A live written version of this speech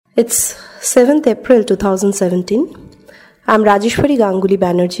It's 7th April 2017. I'm Rajeshwari Ganguly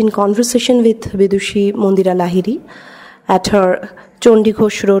Banerjee in conversation with Vidushi Mondira Lahiri at her Chondi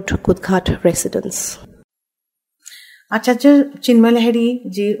Ghosh Road, Kudghat residence. আচার্য চিন্ময় লাহিড়ী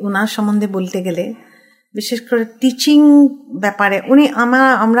যে ওনার সম্বন্ধে বলতে গেলে বিশেষ করে teaching ব্যাপারে উনি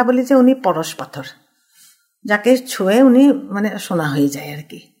আমরা বলি যে উনি পরশ পাথর, যাকে ছুঁয়ে উনি মানে শোনা হয়ে যায় আর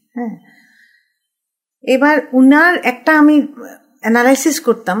কি। হ্যাঁ, এবার উনার একটা আমি অ্যানালাইসিস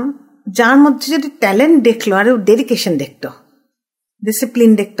করতাম, যার মধ্যে যদি ট্যালেন্ট দেখলো আর ডেডিকেশন দেখতো,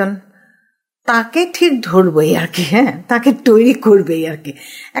 ডিসিপ্লিন দেখতেন, তাকে ঠিক ধরবেই আর কি। হ্যাঁ, তাকে তৈরি করবেই আর কি।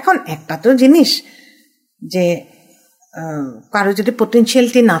 এখন একটা তো জিনিস যে কারো যদি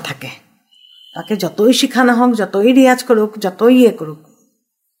পোটেনশিয়ালিটি না থাকে, তাকে যতই শেখানো হোক, যতই রিয়াজ করুক, যতই ইয়ে করুক,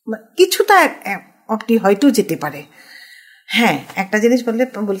 কিছুটা অবধি হয়তো যেতে পারে। হ্যাঁ, একটা জিনিস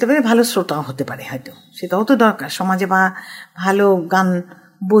বলতে পারে ভালো শ্রোতাও হতে পারে, হয়তো সেটাও তো দরকার সমাজে, বা ভালো গান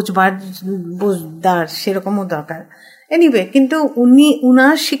বুঝদার সেরকমও দরকার। এনিওয়ে, কিন্তু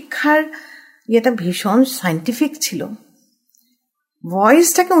উনার শিক্ষার ইয়েটা ভীষণ সায়েন্টিফিক ছিল।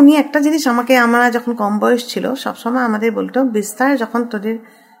 ভয়েসটাকে উনি একটা জিনিস আমরা যখন কম বয়স ছিল সবসময় আমাদের বলতো, বিস্তার যখন তোদের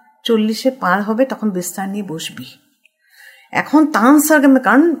 40-এ পার হবে তখন বিস্তার নিয়ে বসবি। এখন তান সরগম,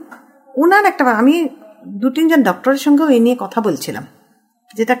 কারণ উনার একটা, আমি 2-3 জন ডক্টরের সঙ্গেও এই নিয়ে কথা বলছিলাম,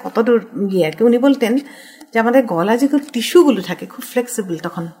 যেটা কতদূর গিয়ে আর কি। উনি বলতেন যে আমাদের গলা যে টিস্যুগুলো থাকে খুব ফ্লেক্সিবল,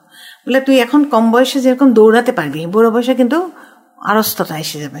 তখন বলে তুই এখন কম বয়সে যেরকম দৌড়াতে পারবি, বুড়ো বয়সে কিন্তু আড়স্ততা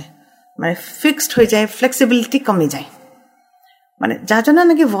এসে যাবে, মানে ফিক্সড হয়ে যায়, ফ্লেক্সিবিলিটি কমে যায়। মানে যার জন্য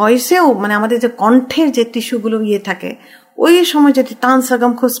নাকি ভয়েসেও, মানে আমাদের যে কণ্ঠের যে টিস্যুগুলো ইয়ে থাকে, ওই সময় যদি তান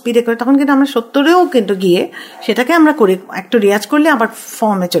সরগম খুব স্পিডে করে, তখন কিন্তু আমরা 70-এও কিন্তু গিয়ে সেটাকে আমরা করে একটু রিয়াজ করলে আবার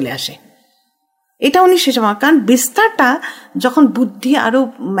ফর্মে চলে আসে। এটা উনি সে সময়, কারণ বিস্তারটা যখন বুদ্ধি আরো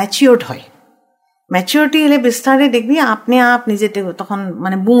ম্যাচিওর্ড হয়, ম্যাচিওরিটি এলে বিস্তারে দেখবি আপনি নিজে তখন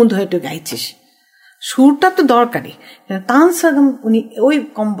মানে বুঁদ হয়ে একটু গাইছিস, সুরটা তো দরকারি। তান সরগম উনি ওই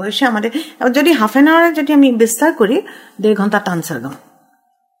কম বয়সে আমাদের, যদি হাফ অ্যান আওয়ারে যদি আমি বিস্তার করি 1.5 ঘন্টা তান সরগম,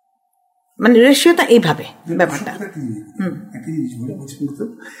 মানে রেশিওটা এইভাবে ব্যাপারটা।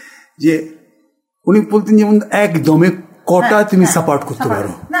 যে উনি বলতেন যেমন একদমে কটা তুমি সাপোর্ট করতে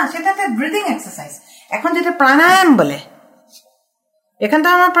পারো না, সেটাতে ব্রিদিং এক্সারসাইজ। এখন যেটা প্রাণায়াম বলে, এখানটা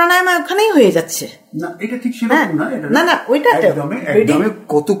আমার প্রাণায়াম ওখানেই হয়ে যাচ্ছে না, এটা ঠিক সেরকম না। না না, ওইটা একদমে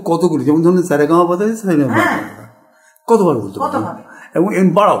কত করে, যেমন ধরুন সারেগামা পাতা কতবার বলতে পারো, এবং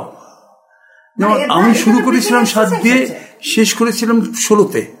বাড়াও। যেমন আমি শুরু করেছিলাম 7 দিয়ে, শেষ করেছিলাম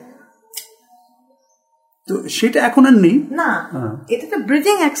 16-তে, তো সেটা এখন আর নেই না। এটা তো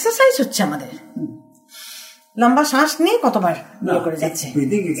ব্রিদিং এক্সারসাইজ হচ্ছে আমাদের, লম্বা শ্বাস নিয়ে কতবার করে যাচ্ছে,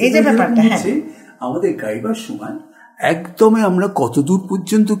 এই যে ব্যাপারটা। হ্যাঁ, আমাদের গাইবার সময় একদমে আমরা কত দূর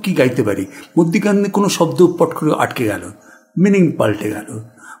পর্যন্ত কি গাইতে পারি, মধ্যিখানে কোনো শব্দ পট করে আটকে গেল, মিনিং পাল্টে গেল,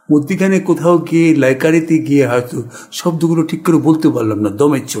 মধ্যিখানে কোথাও গিয়ে লাইকারিতে গিয়ে হয়তো শব্দগুলো ঠিক করে বলতে পারলাম না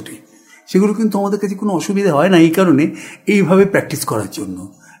দমের চোটে, সেগুলো কিন্তু আমাদের কাছে কোনো অসুবিধা হয় না। এই কারণে এইভাবে প্র্যাকটিস করার জন্য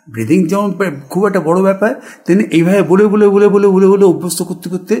ব্রিদিং যেমন খুব একটা বড় ব্যাপার, তেমনি এইভাবে বলে বলে বলে বলে বলে বলে অভ্যস্ত করতে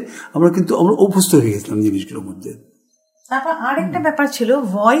করতে আমরা অভ্যস্ত হয়ে গেছিলাম জিনিসগুলোর মধ্যে। তারপর আরেকটা ব্যাপার ছিল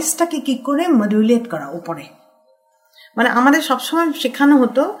ভয়েসটাকে কি করে মডুলেট করা উপরে। মানে আমাদের সবসময় শেখানো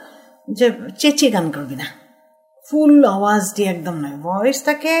হতো যে চেঁচিয়ে গান করবি না, ফুল আওয়াজ দিয়ে একদম নয়,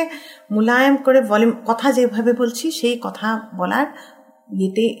 ভয়েসটাকে মুলায়ম করে ভলিউম, কথা যেভাবে বলছি সেই কথা বলার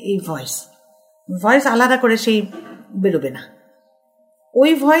ইয়েতে এই ভয়েস আলাদা করে সেই বেরোবে না,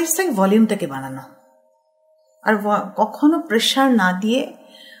 ওই ভয়েসটাকে ভলিউমটাকে বানানো, আর কখনো প্রেশার না দিয়ে।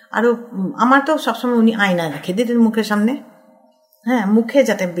 আরো আমার তো সবসময় উনি আয়না রেখে দিতেন মুখের সামনে, হ্যাঁ, মুখে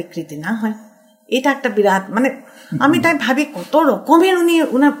যাতে বিকৃতি না হয়, এটা একটা বিরাট, মানে আমি তাই ভাবি কত রকমের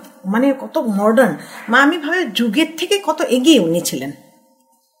উনার মানে কত মডার্ন, আমি ভাবি যুগের থেকে কত এগিয়ে উনি ছিলেন।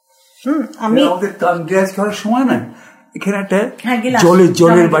 আমি করার সময় না এখানে একটা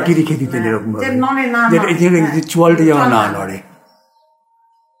জলের বাটি রেখে দিতেন এরকম ভাবে, চোয়ালটা যেমন না নড়ে,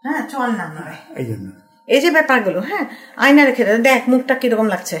 হ্যাঁ চোয়াল না নড়ে, এই জন্য এই যে ব্যাপারগুলো। হ্যাঁ, আয়না রেখে দেখ মুখটা কিরকম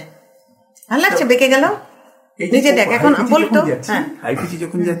লাগছে, ভালো লাগছে, বেঁকে গেল, নিজে দেখ। এখন বলতো হাই পিচে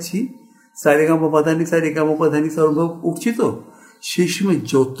যখন যাচ্ছি সারেগামা পাধানি সারেগামা উঠছি, তো সেই সময়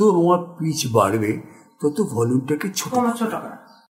যত আমার পিচ বাড়বে তত ভলিউমটাকে ছোট করা,